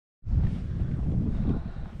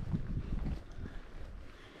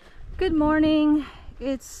Good morning.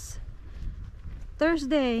 It's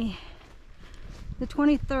Thursday, the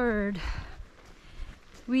 23rd.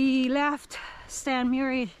 We left Stan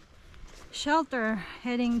Murray shelter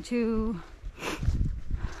heading to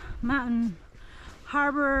Mountain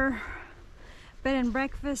Harbor bed and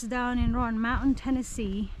breakfast down in Hump Mountain,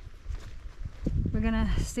 Tennessee. We're gonna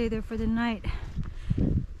stay there for the night.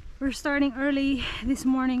 We're starting early this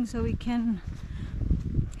morning so we can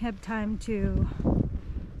have time to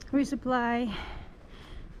resupply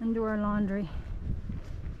and do our laundry.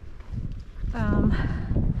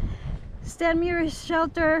 Stan Murray's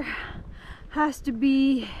shelter has to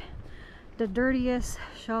be the dirtiest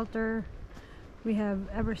shelter we have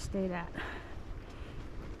ever stayed at.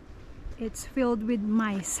 It's filled with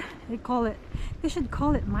mice. They should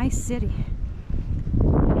call it Mice City.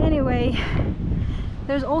 Anyway,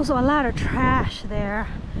 there's also a lot of trash there.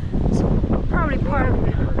 So probably part of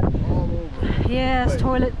it. Yes,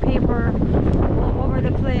 toilet paper all over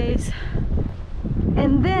the place.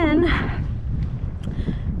 And then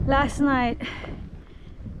last night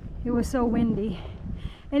it was so windy,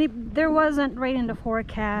 and if there wasn't rain in the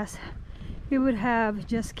forecast, we would have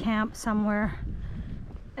just camped somewhere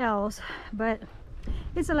else. But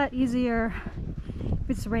it's a lot easier if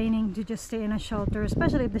it's raining to just stay in a shelter,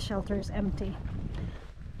 especially if the shelter is empty.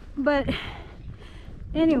 But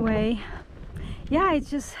anyway, yeah, it's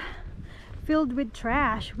just filled with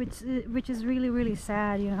trash, which is really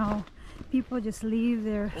sad, you know. People just leave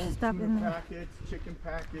their stuff in there. Packets, chicken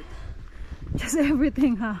packets, just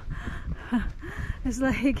everything, huh? It's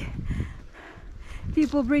like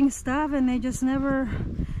people bring stuff and they just never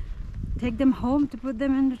take them home to put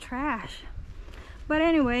them in the trash. But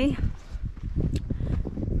anyway,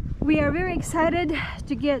 we are very excited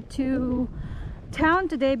to get to town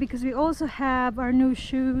today because we also have our new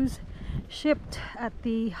shoes shipped at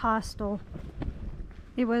the hostel.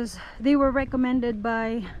 They were recommended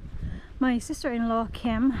by my sister-in-law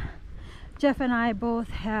Kim. Jeff and I both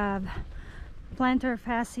have plantar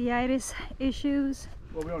fasciitis issues.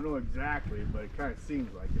 Well, we don't know exactly, but it kind of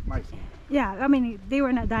seems like it might be. Yeah, I mean, they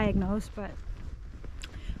were not diagnosed, but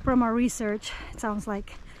from our research it sounds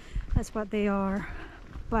like that's what they are.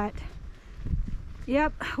 But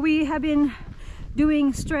yep, we have been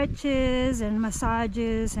doing stretches and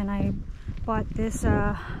massages, and I bought this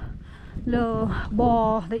little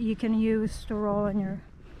ball that you can use to roll on your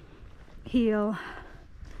heel.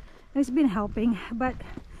 It's been helping, but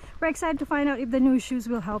we're excited to find out if the new shoes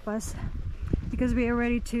will help us, because we are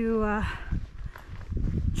ready to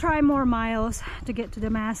try more miles to get to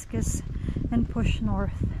Damascus and push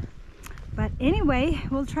north. But anyway,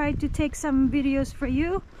 we'll try to take some videos for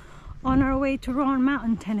you on our way to Hump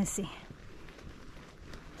Mountain, Tennessee.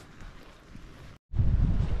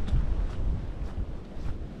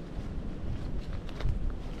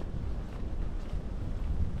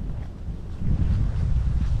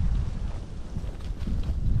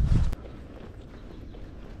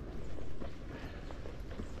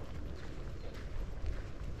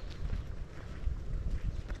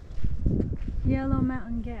 Yellow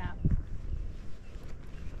Mountain Gap.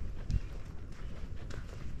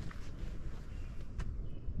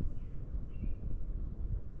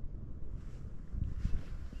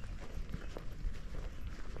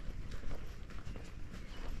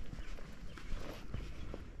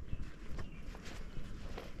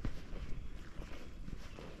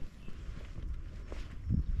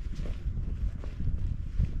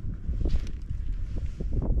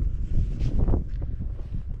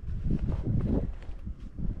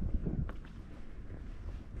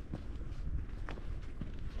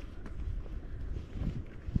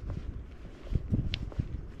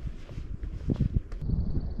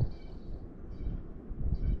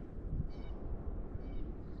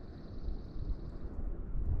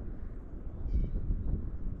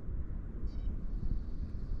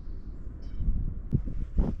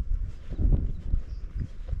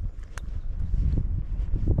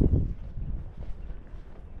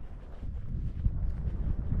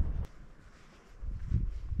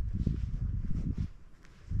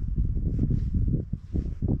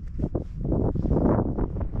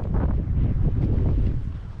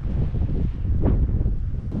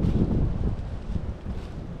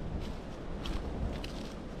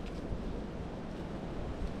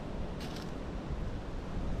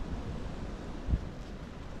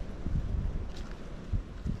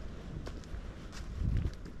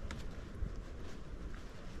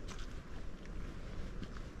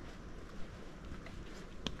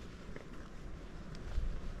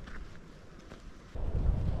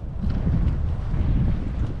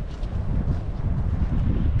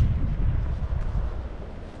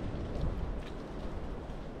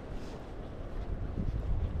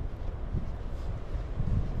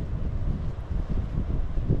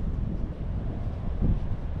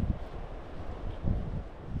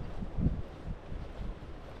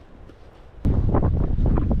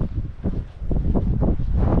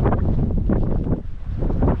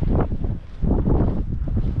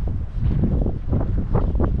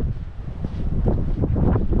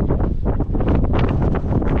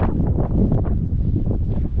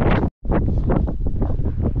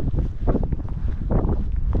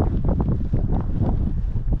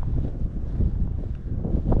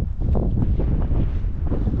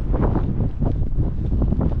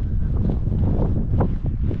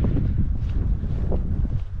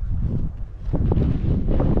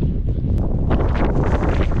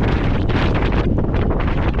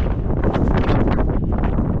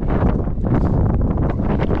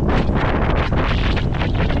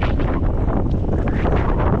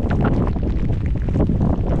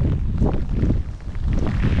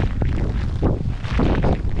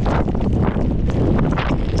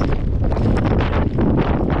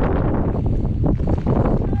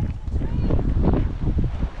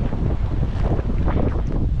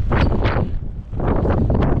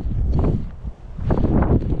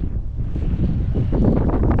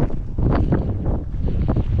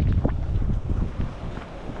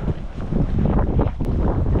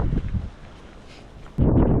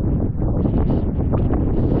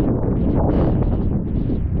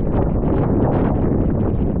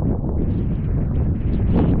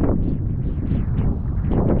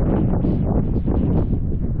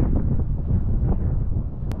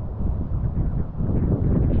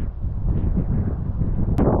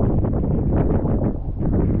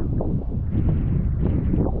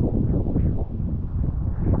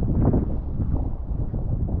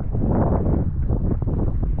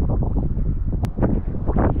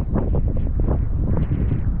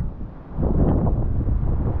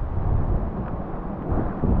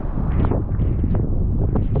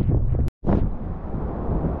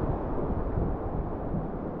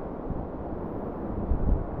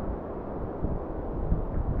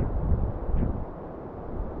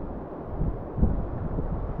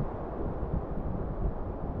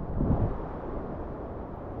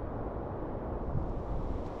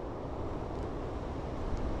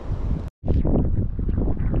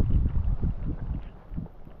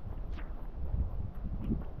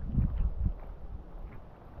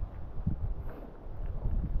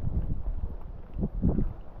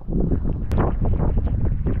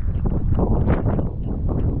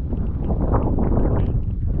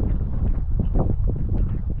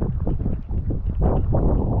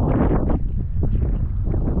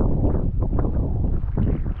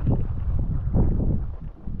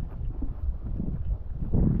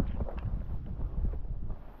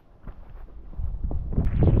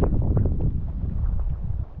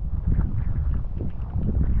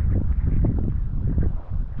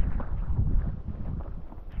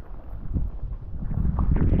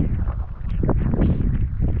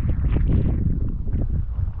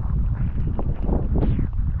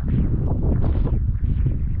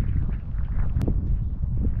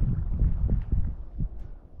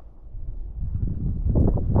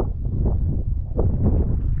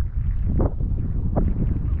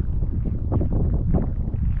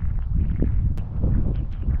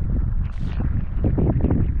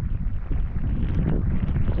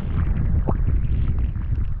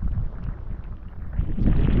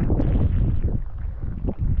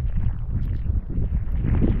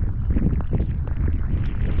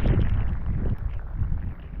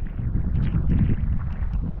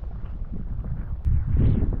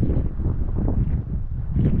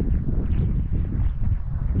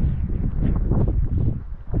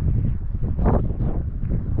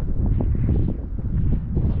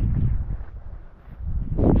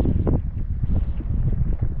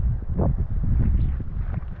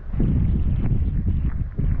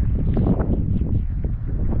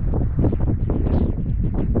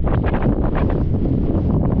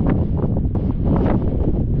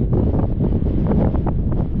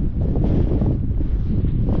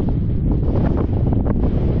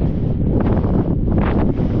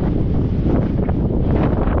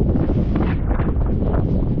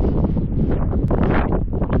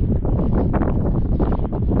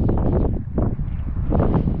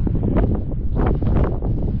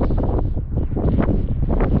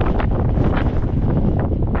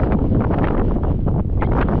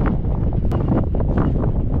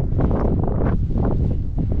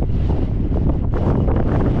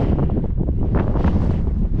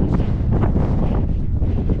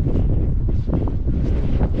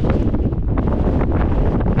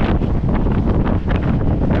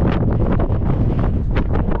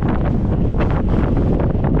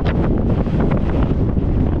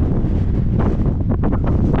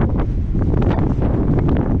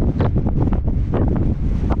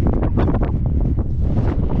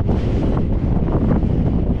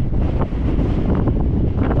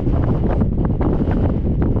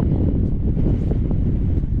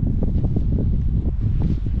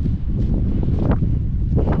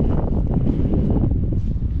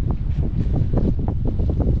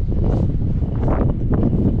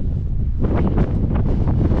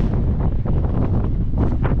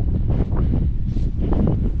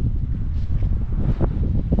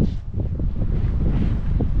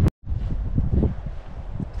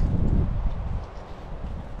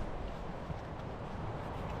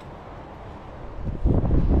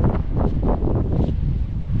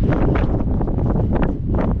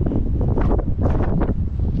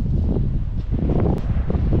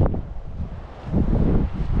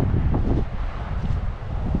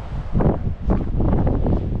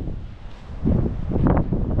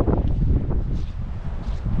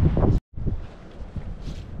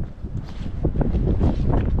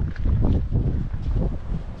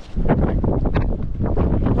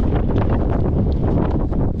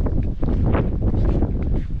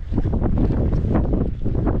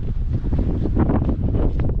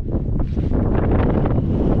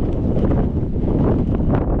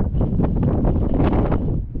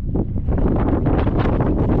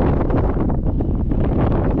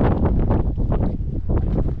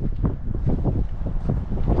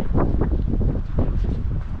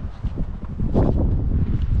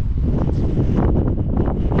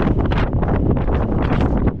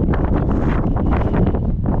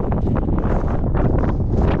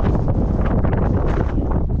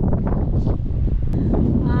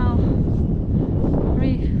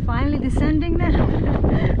 descending now? I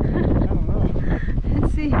don't know.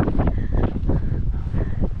 Let's see. There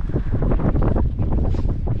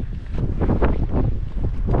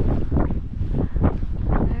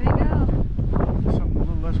we go. Something a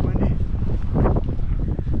little less windy.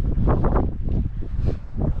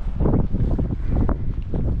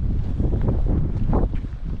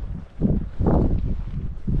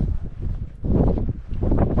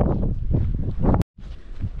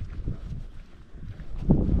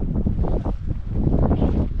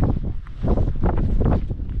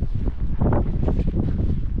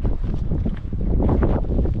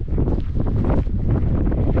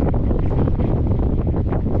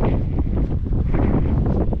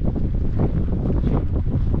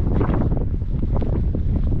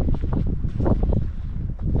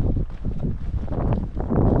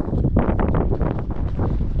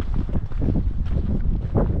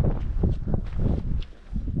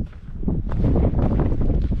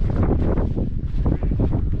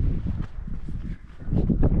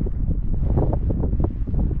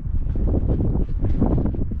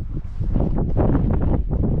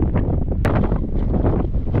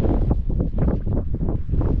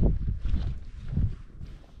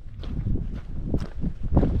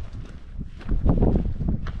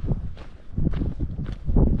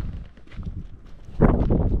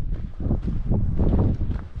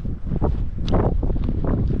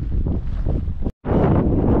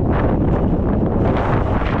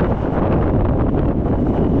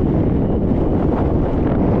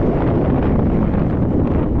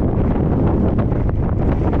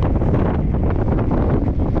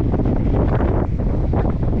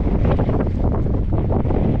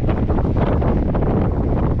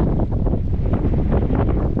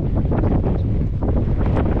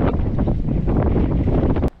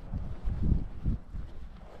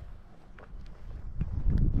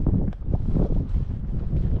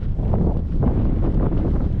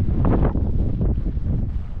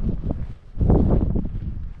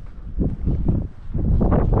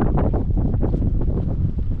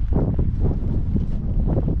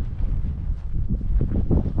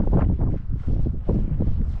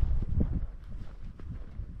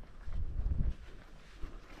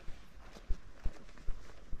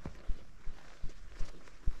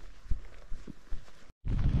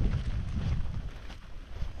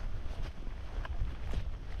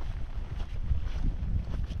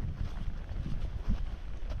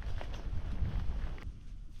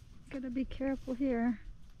 Gotta be careful here.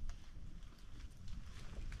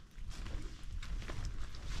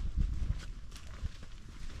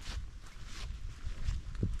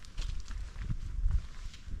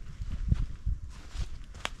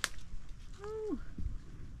 Oh,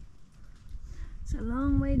 it's a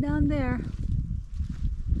long way down there.